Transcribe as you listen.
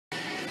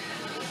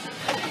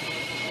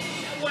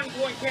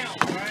count,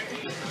 right?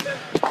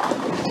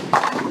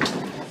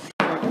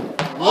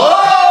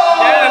 Whoa!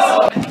 Yes!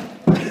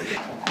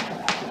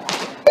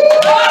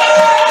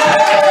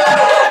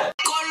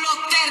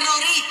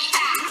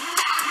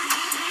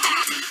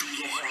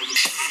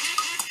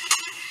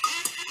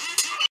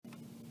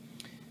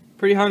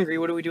 Pretty hungry.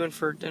 What are we doing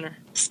for dinner?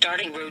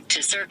 Starting route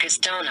to Circus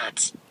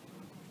Donuts.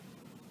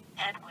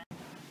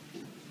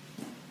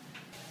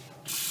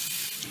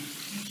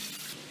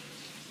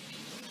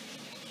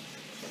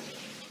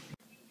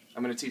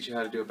 I'm going to teach you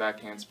how to do a back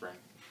handspring.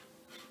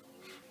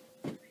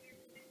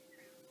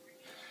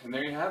 And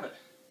there you have it.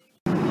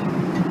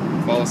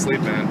 Fall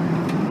asleep,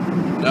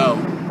 man. No.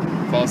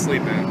 Fall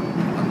asleep, man.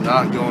 I'm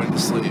not going to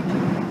sleep.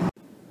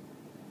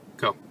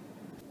 Go.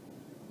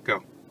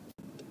 Go.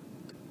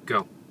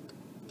 Go.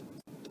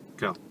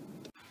 Go.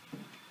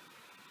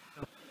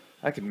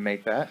 I can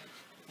make that.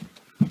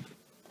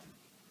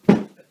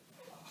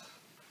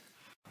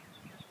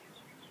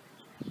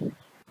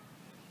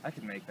 I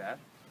can make that.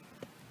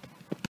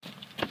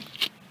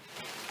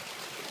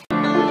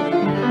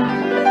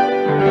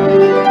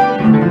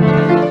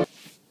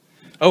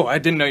 Oh, I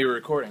didn't know you were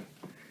recording.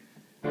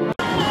 Okay,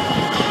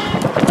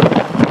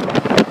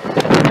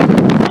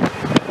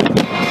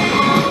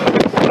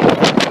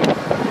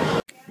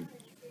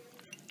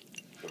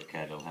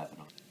 don't have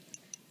enough.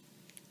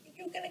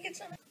 You're gonna get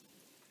some.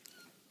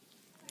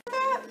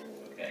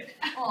 Okay.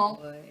 Oh.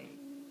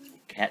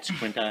 Cat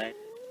squint eye.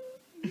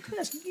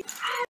 Where's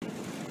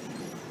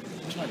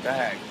my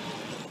bag?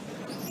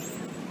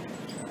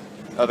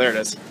 Oh, there it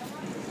is.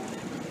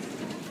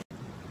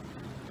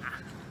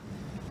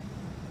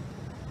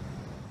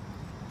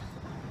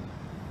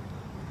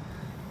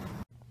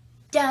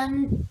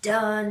 Dun,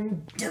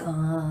 dun,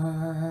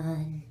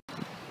 dun.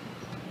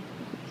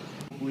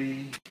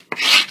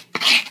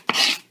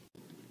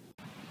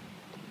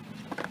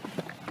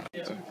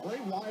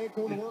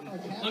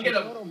 Look at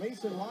him.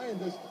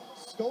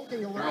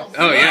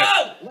 Oh,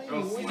 yeah.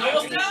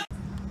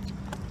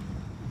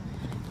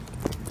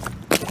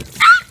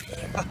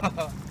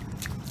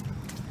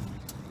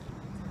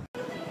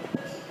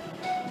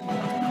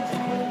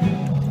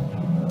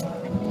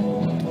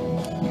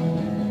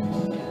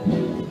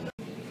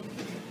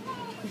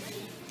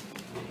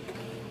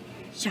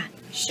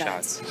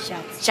 Shots.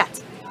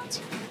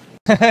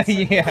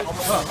 Yeah.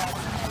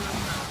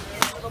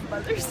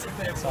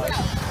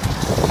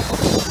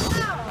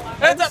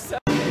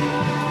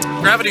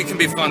 Gravity can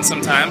be fun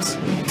sometimes.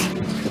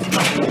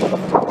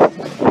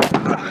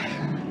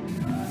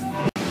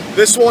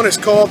 This one is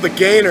called the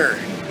Gainer.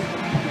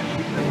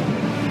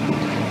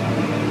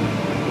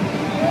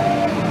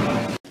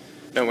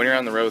 No, when you're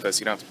on the road with us,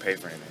 you don't have to pay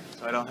for anything.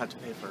 So I don't have to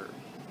pay for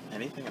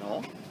anything at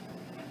all?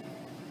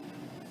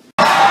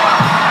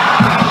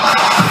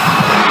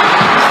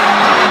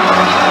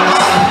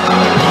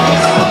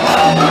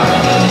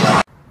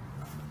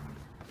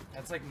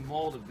 That's like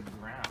mold of the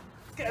ground.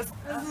 Guess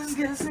what I was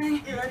gonna say.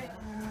 You ready?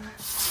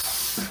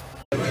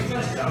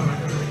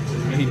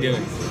 What are you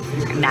doing?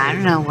 I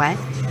don't know what.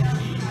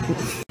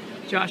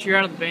 Josh, you're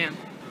out of the band.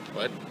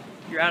 What?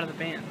 You're out of the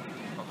band.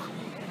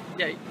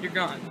 Yeah, you're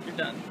gone. You're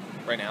done.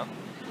 Right now?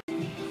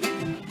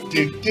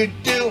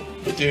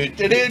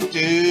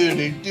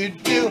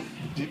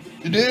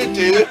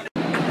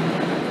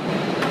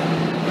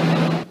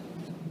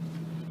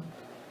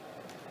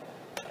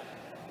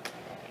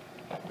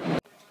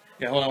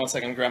 Yeah, hold on one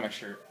second. I'm gonna grab my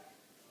shirt.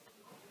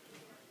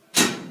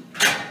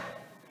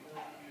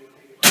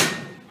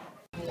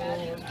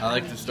 I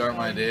like to start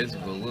my days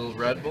with a little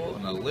Red Bull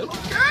and a little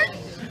Coke,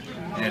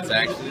 and it's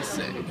actually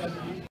sick.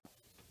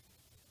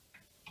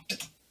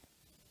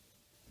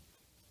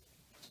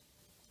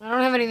 I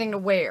don't have anything to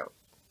wear.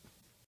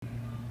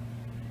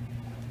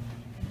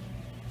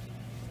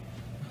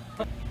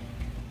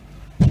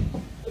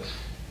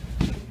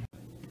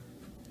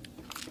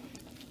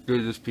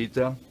 Dude, this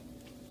pizza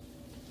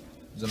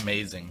is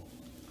amazing.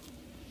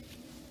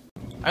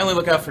 I only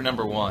look out for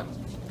number one.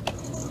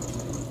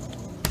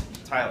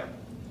 Tyler.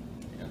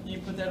 You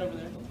put that over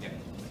there. Yeah.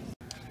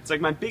 It's like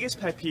my biggest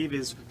pet peeve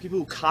is people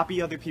who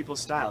copy other people's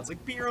style. It's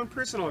like, be your own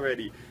person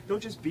already. Don't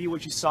just be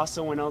what you saw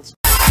someone else.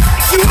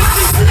 Hey,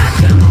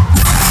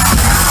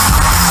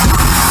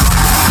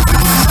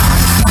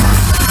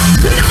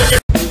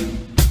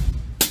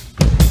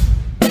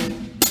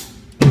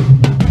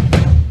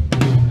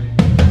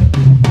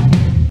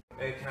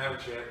 can I have a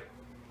chip?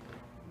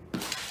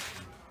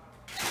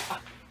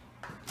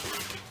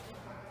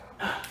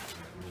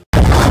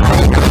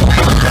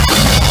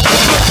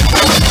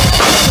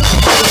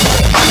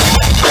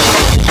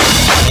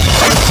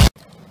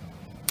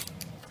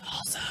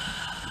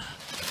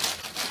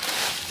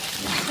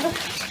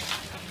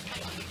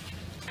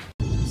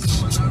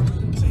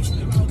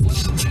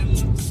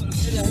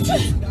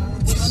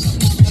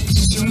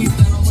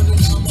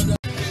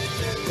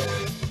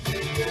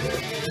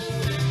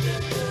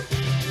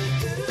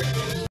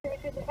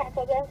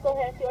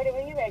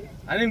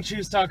 I didn't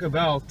choose Taco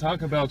Bell.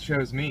 Taco Bell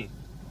chose me.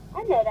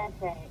 I know that's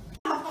right.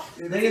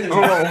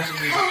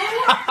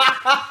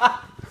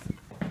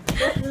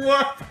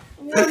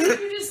 What did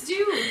you just do?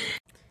 Dude!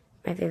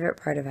 My favorite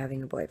part of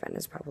having a boyfriend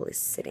is probably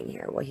sitting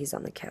here while he's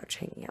on the couch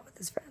hanging out with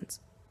his friends.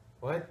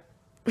 What?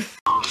 As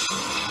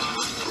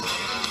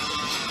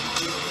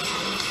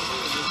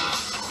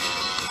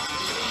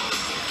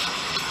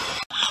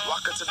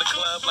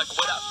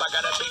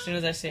soon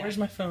as I say, where's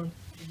my phone?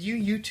 Did you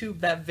YouTube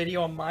that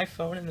video on my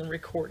phone and then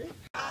record it?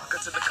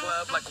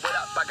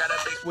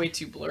 It's way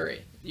too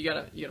blurry. You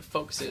gotta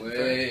focus it.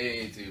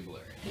 Way too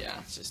blurry. Yeah,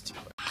 it's just too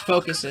blurry.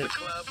 Focus it.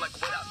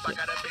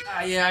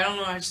 Yeah, I don't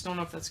know. I just don't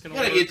know if that's gonna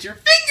You work. gotta get your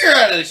finger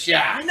out of the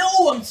shot. I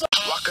know. I'm sorry.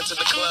 There's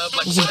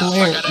a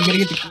glare. You gotta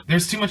get the.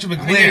 There's too much of a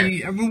glare.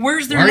 I mean,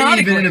 where's there Why not are you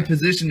a even in glare? a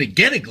position to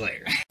get a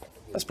glare?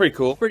 That's pretty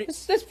cool.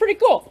 That's pretty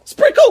cool. It's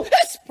pretty cool.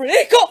 That's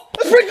pretty cool.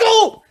 That's pretty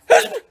cool.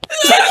 That's pretty cool.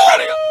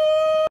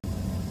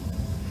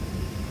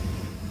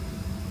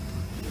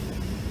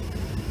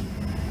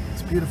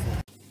 It's beautiful.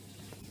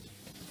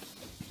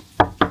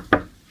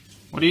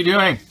 What are you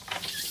doing?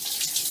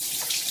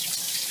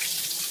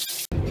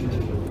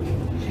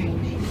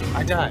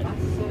 I died.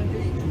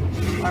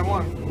 I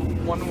won.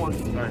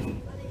 1-1. Alright.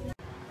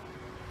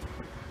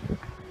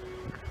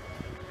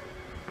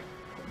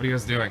 What are you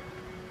guys doing?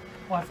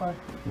 Wi-Fi.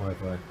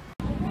 Wi-Fi.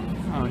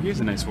 Oh, here's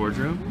a nice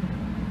wardrobe.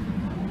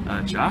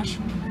 Josh?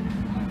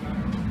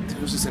 Dude,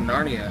 it was just in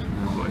Narnia.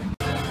 Oh boy.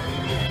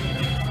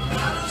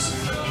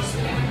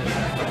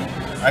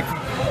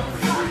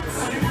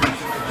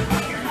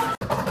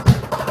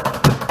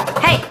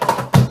 Hey!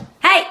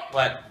 Hey!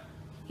 What?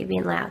 You're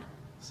being loud.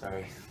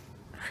 Sorry.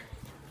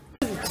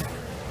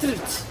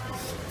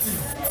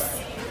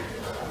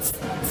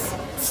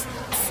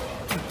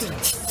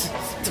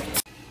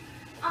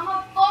 I'm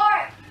a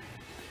fort!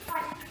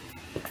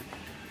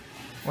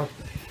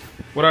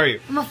 What are you?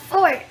 I'm a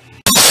fort!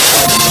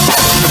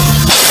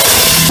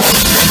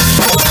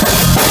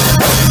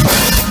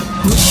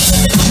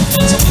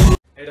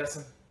 Hey,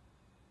 Dustin.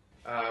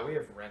 We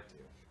have rent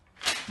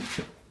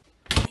due.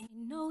 I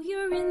know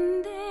you're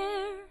in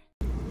there.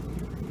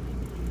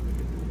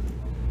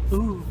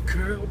 Ooh,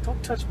 girl,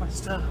 don't touch my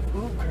stuff.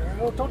 Ooh,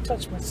 girl, don't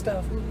touch my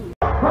stuff. Ooh.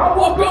 I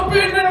woke up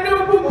in a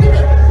new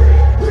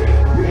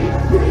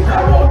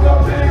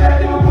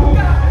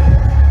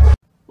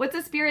What's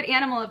a spirit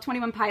animal of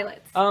 21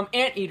 Pilots?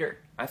 Anteater.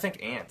 I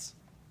think ants.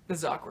 This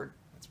is awkward.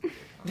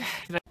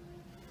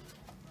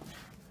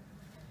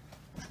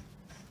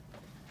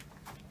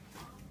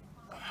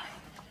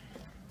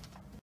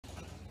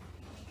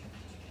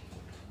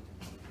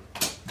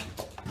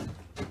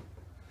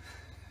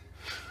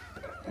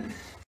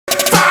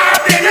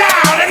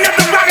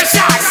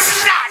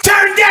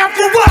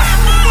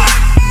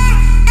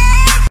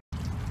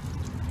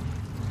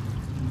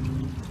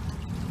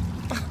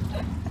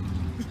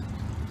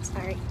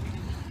 Sorry.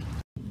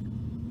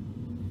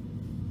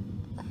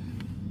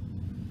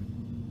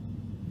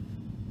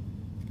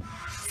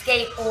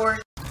 Skateboard.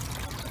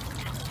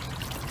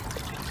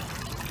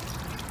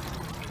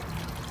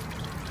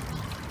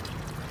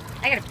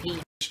 I gotta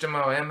pee.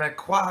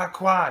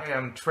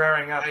 I'm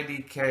tearing up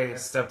IDK.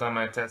 Stepped on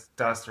my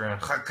testosterone.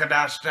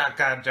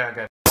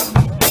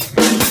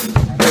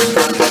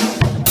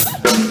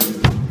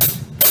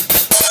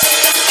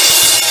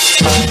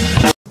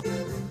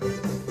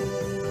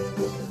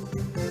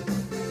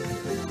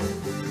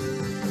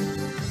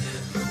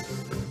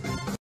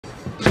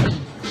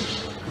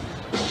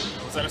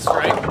 Was that a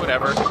strike?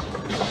 Whatever.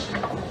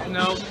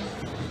 No.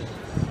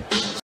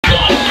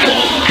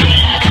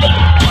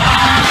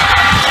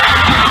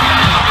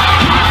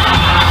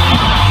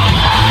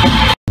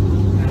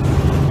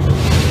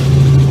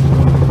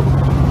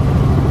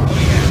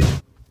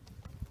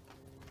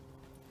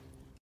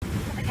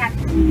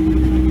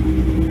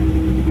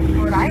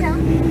 What I know.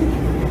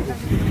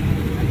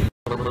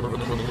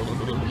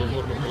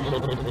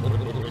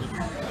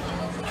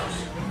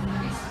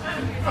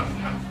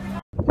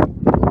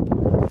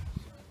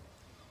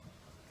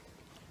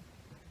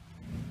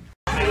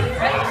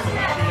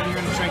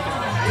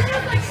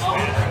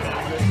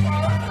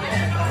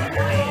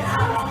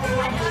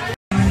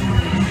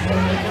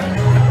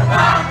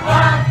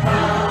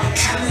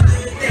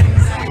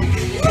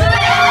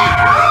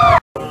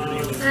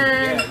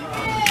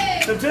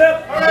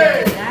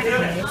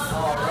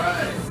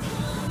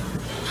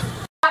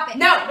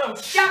 No!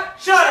 Shut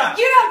up!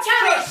 You don't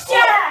tell me!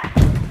 Shut up!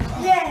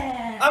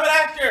 Yeah! I'm an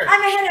actor!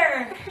 I'm a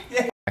hitter!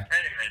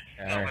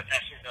 Alright.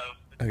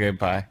 Okay,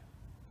 bye.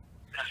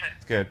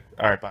 It's good.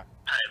 Alright, bye.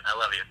 I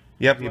love you.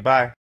 Yep, you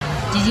bye.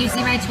 Did you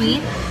see my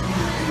tweet?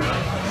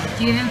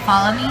 Do you even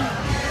follow me?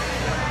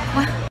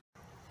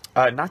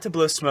 Not to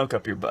blow smoke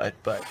up your butt,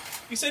 but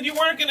You said you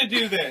weren't gonna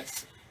do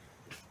this.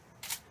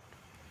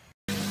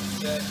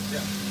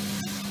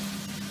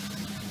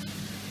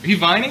 Are you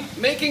vining?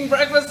 Making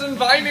breakfast and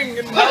vining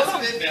and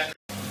Are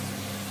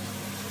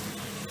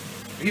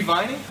you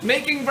vining?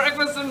 making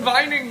breakfast and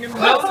vining and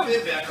back on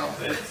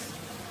this.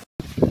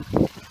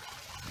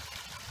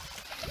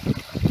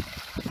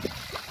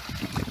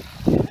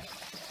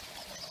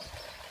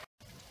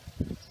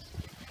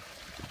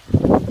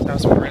 This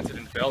house we rented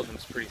in Belgium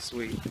is pretty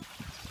sweet.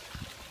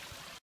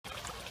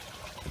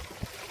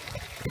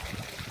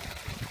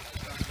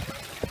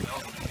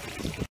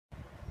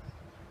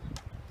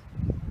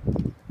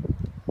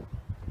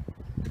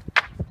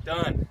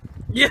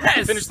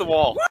 Yes! Finish the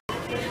wall.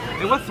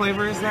 Hey, what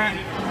flavor is that?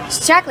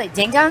 It's chocolate,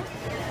 ding dong.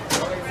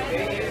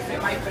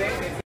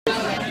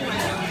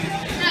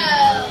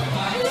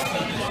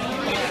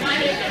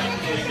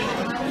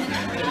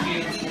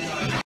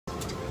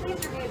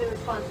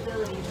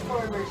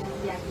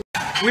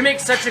 We make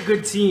such a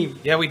good team.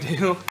 Yeah, we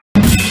do.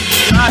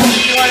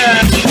 Josh, you wanna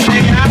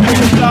hang out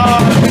with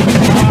us?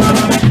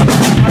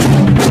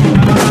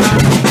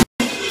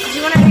 Do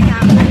you want to hang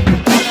out?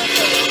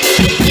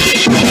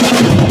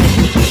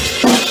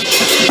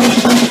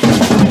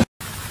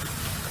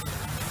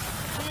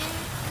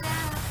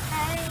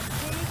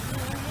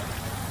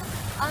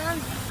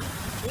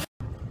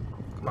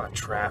 Come on,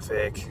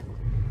 traffic.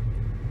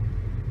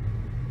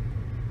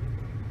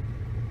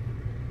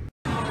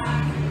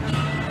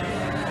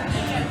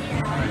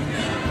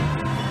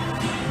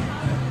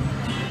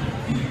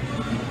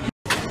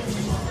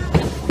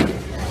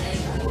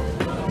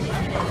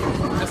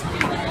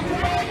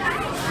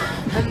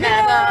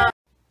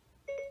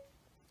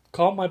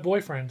 Call my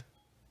boyfriend.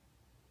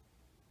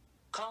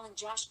 Calling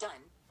Josh Dunn,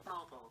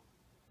 mobile.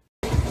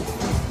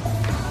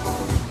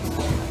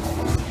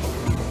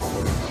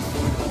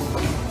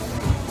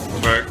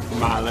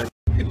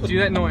 Do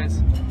that noise.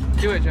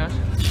 Do it, Josh.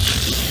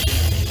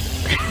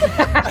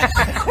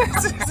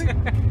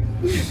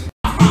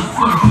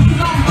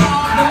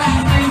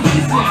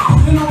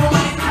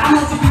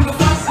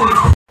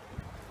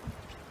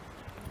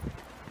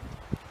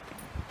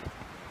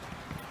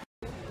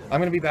 I'm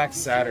gonna be back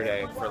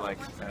Saturday for like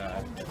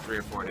 3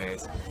 or 4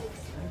 days.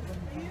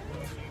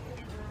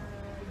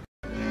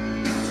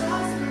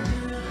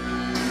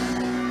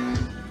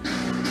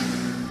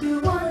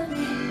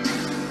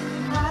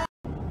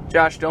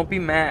 Josh, don't be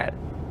mad.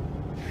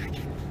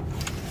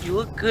 You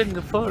look good in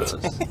the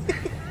photos.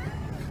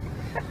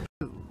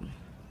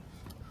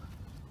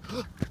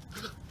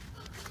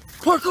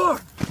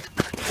 Parkour!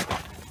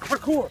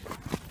 Parkour!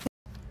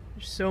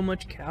 There's so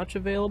much couch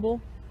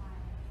available.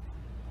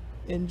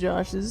 And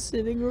Josh is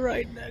sitting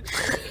right next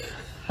to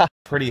it.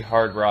 Pretty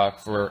hard rock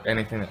for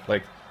anything that,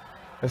 like,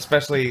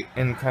 especially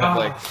in kind of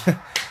like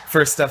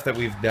for stuff that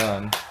we've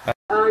done.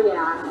 Oh,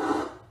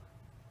 yeah.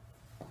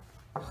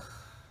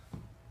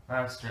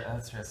 That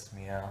stresses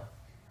me out.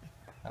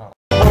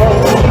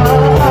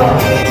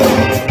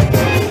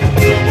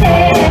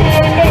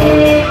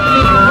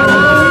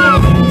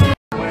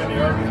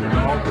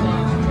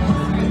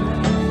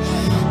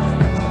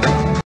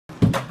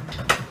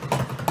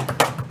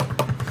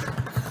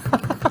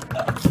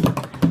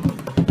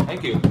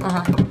 Thank you.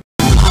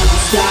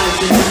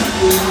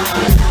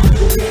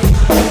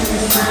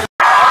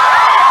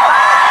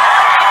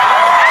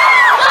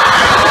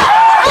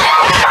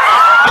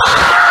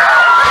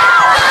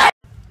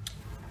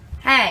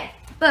 Hey,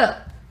 Boo,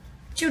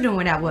 what you doing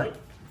with that wood?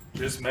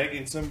 Just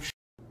making some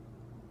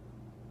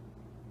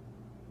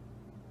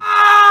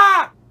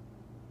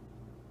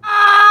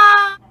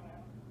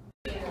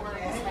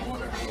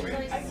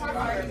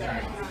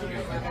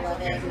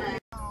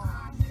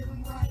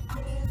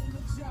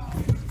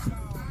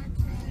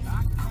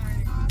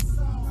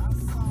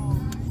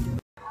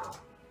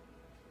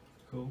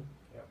Cool.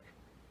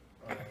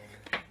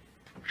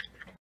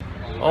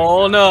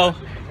 Oh no,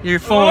 your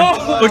phone.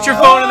 Put your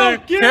phone in there.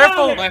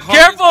 Careful,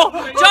 careful,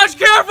 Josh,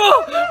 careful.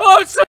 Oh,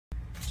 it's so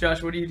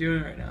Josh, what are you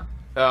doing right now?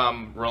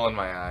 Rolling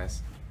my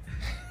eyes.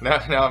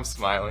 Now I'm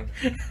smiling.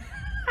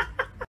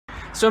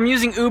 So I'm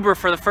using Uber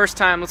for the first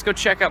time. Let's go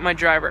check out my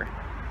driver.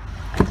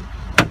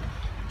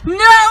 No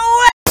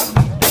way!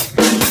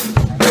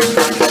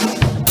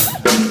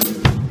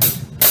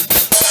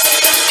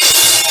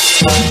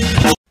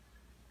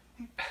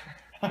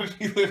 How did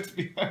you live to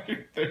be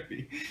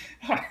 130?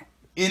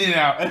 In and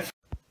out.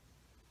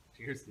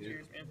 Cheers, dude.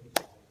 Cheers, man.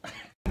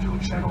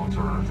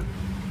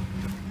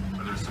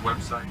 There's the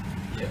website.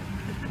 Yeah.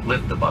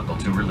 Lift the buckle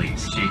to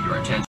release. Cheat your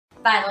attention.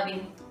 Bye, love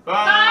you.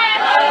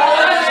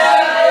 Bye.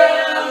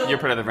 You're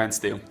part of the rent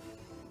steal.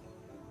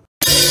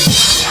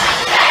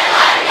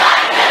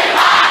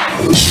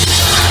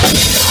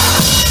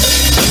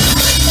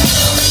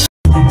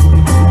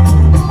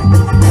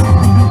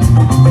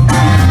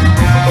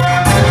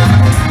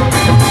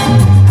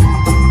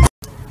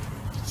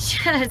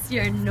 Just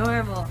your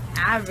normal,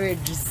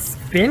 average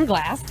spin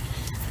glass.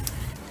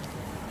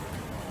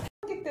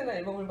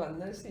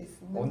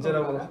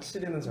 언제라고는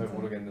확실히는 잘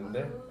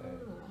모르겠는데 네.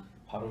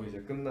 바로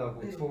이제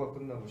끝나고 투어가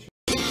끝나고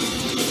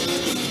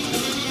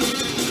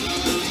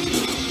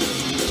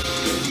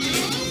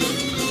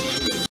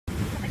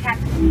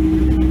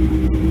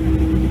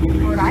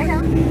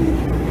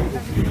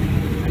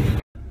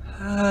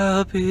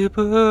Happy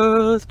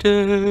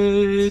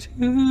birthday to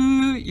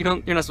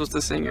you. You're not supposed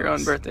to sing your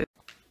own birthday.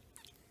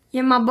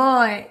 You're my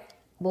boy,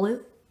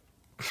 Blue.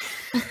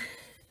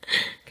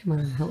 Come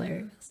on,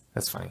 hilarious.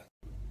 That's funny.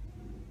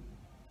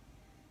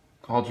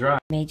 All dry.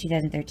 May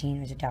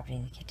 2013 was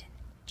adopting the kitten.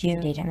 June,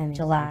 daytime,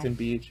 July, Hampton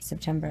Beach.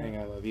 September,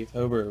 I love you.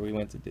 October, we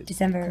went to Disney.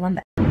 December,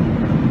 Columbus.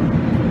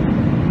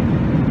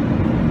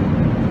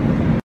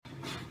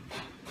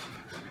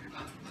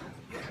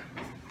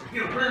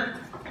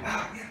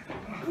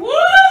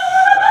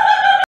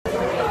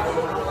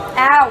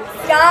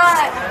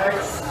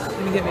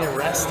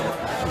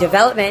 Fantastic.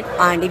 Development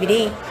on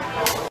DVD.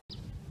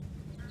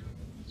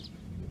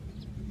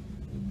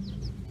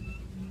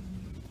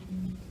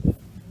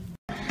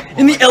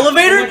 In the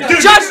elevator?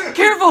 Josh,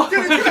 careful!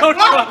 Don't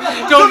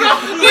go.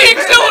 The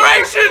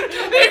acceleration!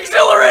 The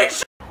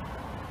acceleration!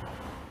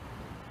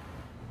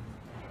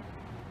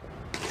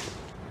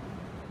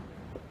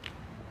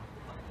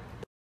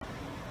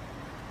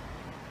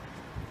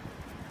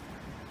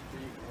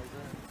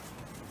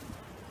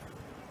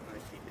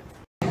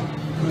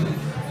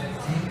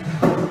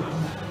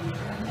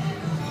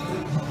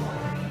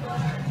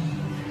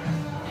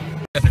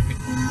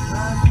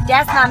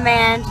 That's my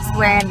man, just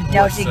wearing the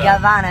Dolce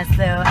Gabbana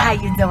suit. How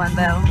you doing,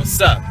 boo?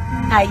 What's up?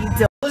 How you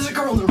doing? There's a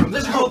girl in the room.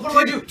 There's a girl. What do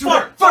I do?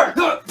 Fart!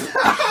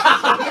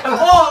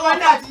 Oh, my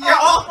nuts! Yeah,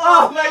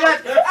 oh, my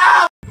nuts!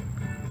 Ow!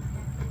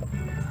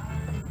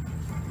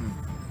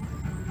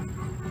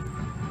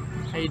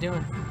 How you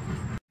doing?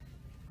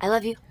 I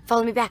love you.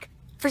 Follow me back.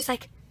 First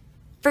like.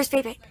 First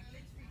baby.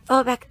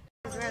 Follow back.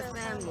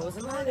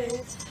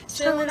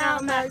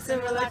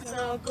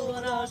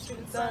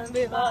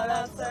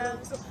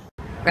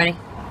 Ready?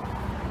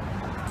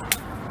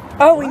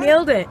 Oh, we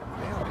nailed it.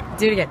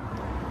 Do it again.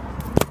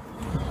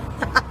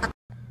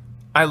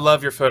 I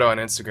love your photo on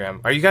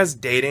Instagram. Are you guys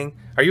dating?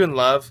 Are you in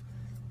love?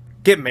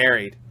 Get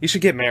married. You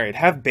should get married.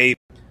 Have babies.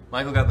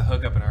 Michael got the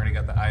hookup and already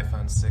got the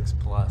iPhone 6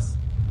 Plus.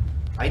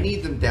 I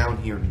need them down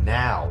here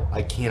now.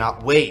 I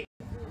cannot wait.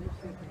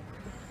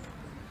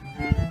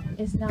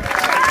 It's not.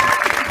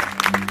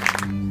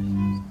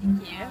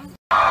 Yeah.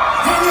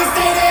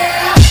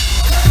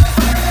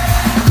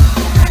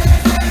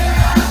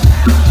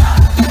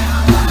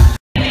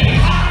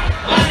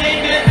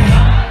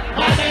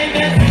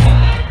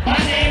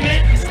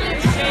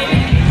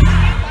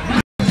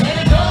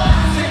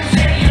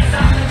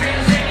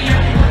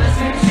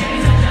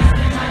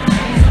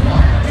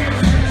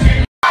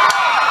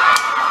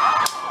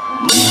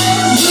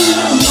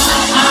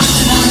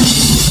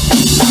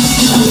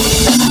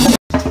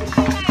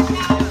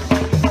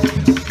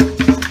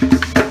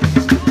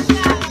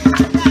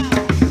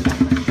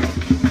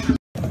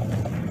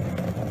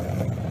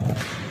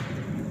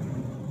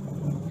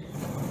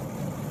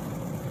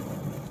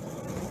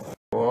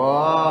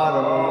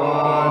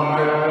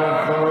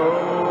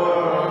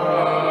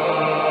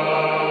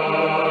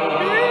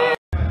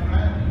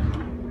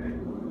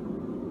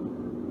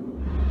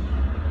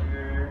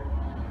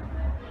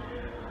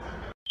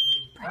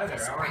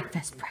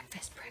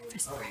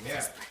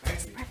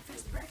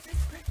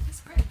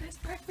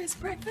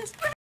 Breakfast.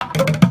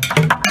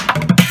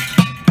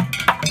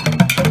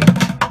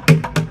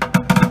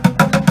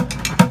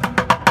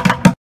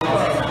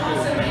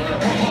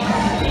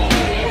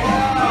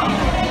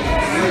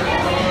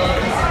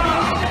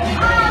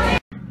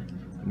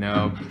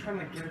 No.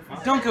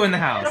 Don't go in the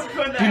house.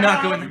 Do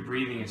not go in the...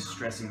 Breathing is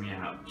stressing me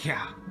out.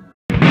 Yeah.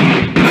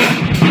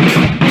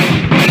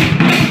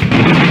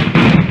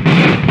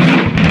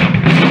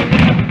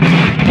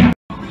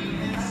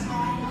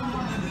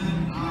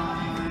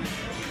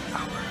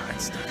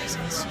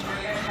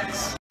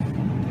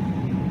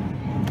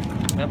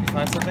 Help you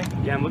find something?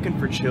 Yeah, I'm looking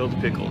for chilled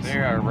pickles. They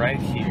are right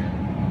here.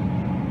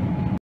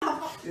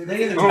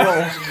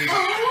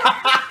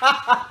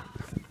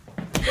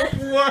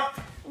 What?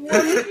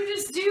 What did you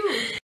just do?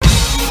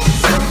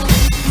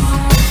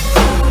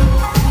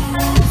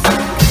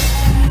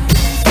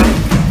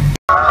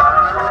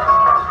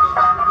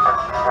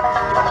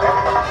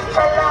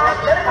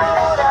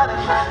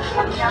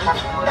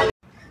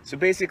 So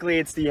basically,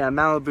 it's the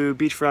Malibu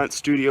beachfront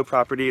studio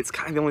property. It's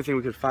kind of the only thing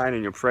we could find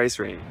in your price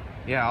range.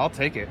 Yeah, I'll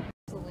take it.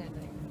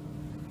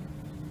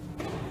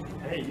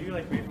 Hey, you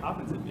like Mary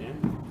Poppins it, man.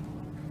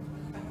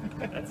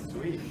 That's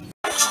sweet.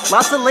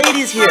 Lots of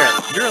ladies here.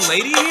 You're a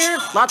lady here?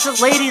 Lots of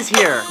ladies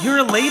here. You're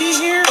a lady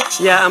here?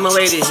 Yeah, I'm a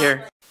lady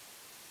here.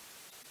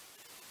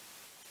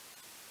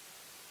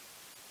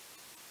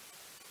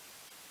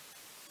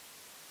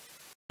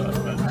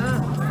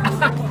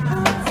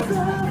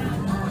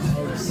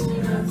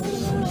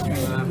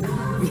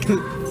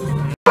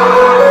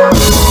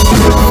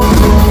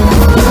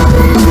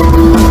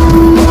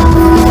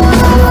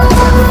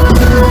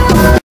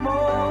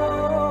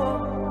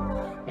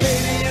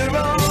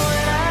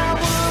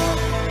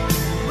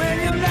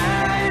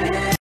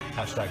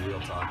 Hashtag real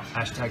talk.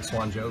 Hashtag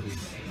Swan Jovi.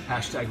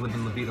 Hashtag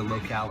living La Vida low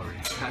calorie.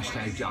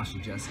 Hashtag Josh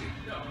and Jesse.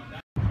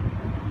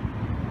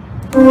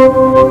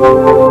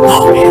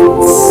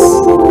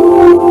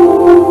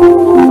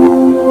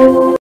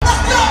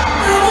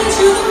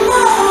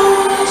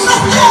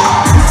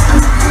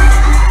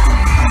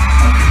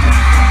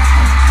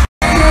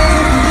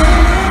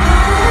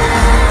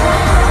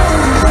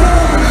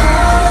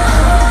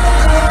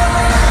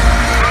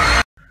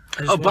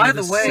 Oh, by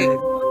the way.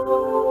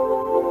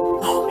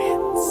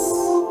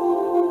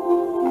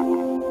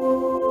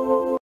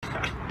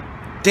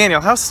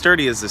 Daniel, how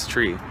sturdy is this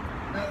tree?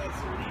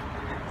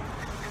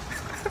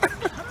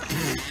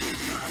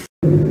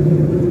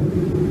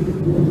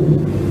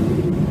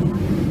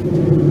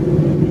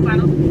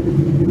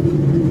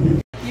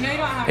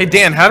 Hey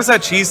Dan, how does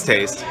that cheese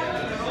taste?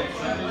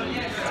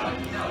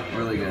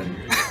 really good.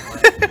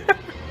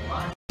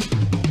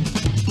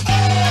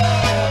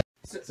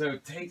 So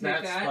take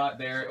that spot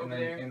there, and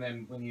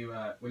then when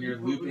you're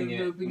looping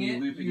it,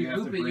 you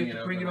have to bring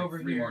it over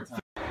like 3 more times.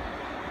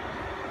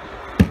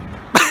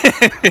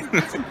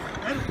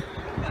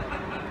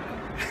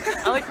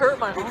 I like hurt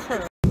my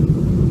arm.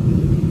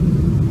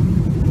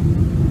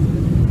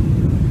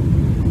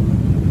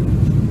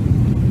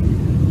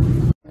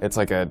 It's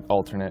like an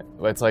alternate.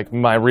 It's like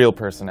my real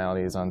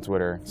personality is on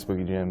Twitter,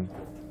 Spooky Jim,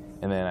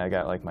 and then I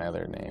got like my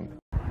other name.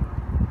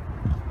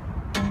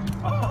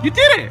 You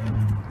did it!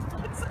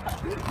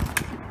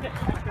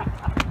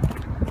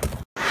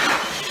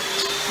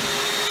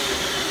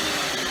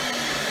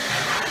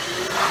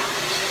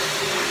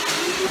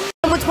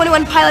 Number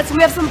 21 pilots,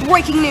 we have some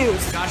breaking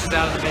news. Josh is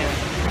out of the band.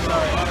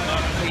 Sorry.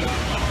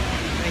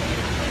 Thank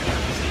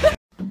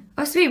you.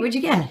 Oh, sweet. What'd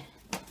you get?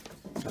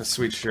 A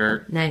sweet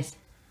shirt. Nice.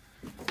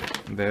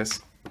 This.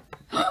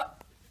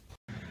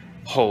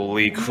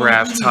 Holy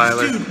crap,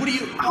 Tyler. Dude, what are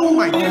you? Oh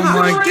my god. Oh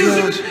my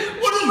gosh.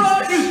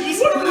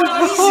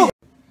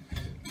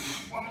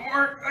 One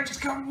more. I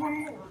just got one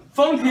more.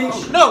 Phone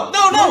pinch. No.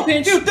 Phone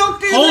pinch. Dude, don't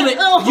do hold that. it.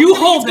 No. You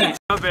hold that.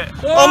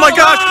 Oh my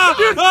gosh.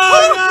 Dude.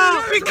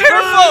 Be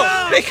careful.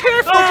 Be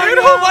careful, dude.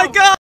 Oh my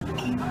god.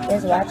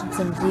 Just watching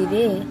some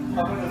TV.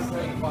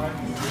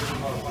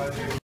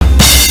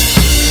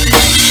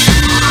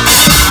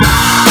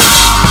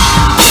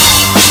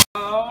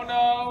 Oh no.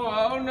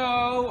 Oh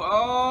no.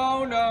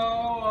 Oh no. Oh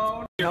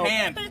no. Your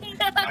hand.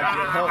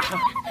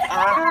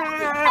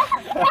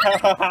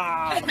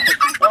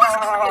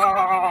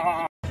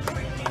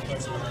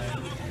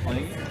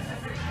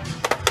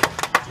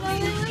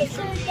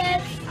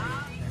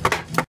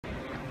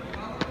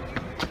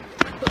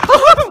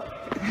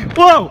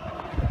 Whoa!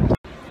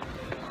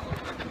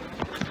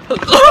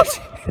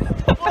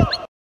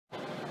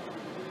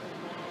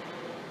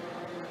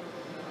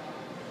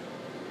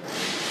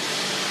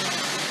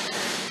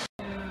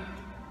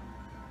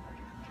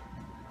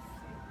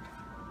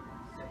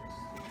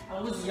 I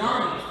was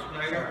young.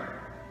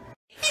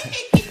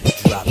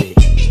 Drop it.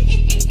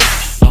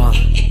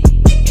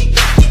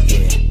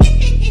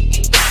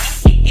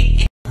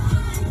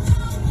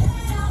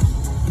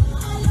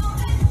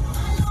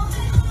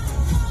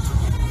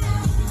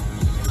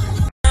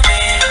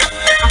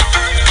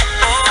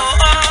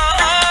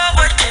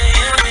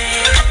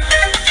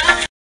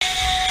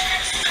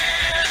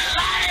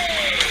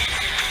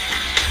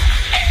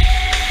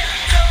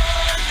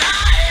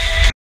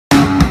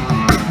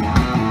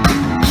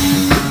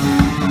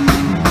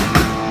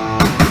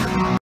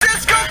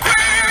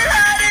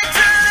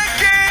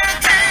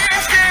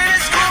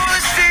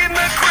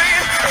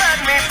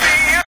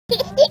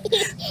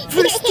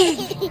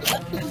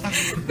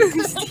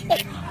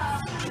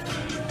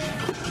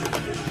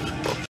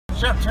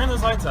 Chef, turn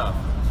those lights off.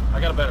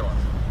 I got a better one.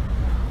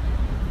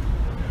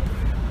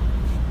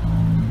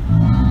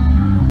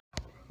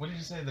 What did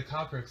you say to the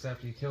cockroaches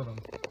after you killed them?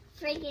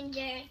 Freaking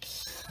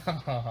jerks.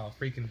 Oh,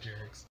 freaking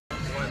jerks.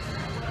 What?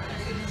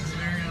 This is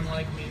very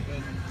unlike me, but I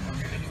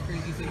do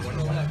crazy things for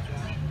the left,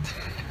 Josh.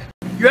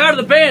 You're out of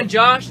the band,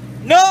 Josh.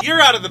 No!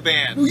 You're out of the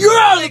band. You're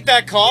out of Take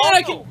that call.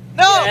 Yeah,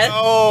 No! Yeah.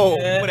 Oh,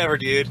 Yeah. whatever,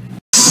 dude.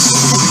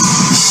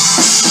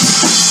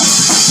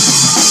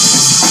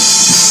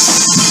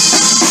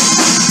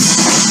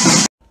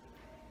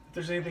 If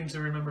there's anything to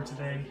remember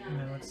today, you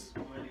know, it's...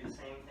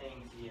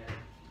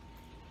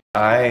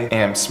 I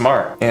am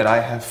smart, and I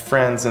have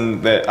friends,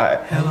 and that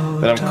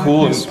I'm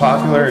cool and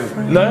popular,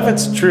 and none of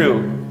it's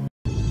true.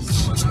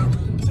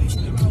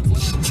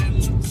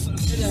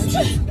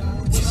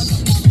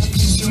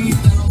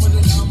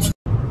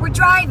 We're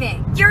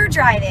driving. You're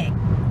driving.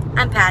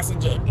 I'm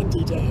passenging and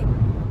DJing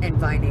and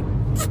vining.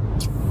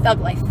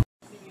 Thug life.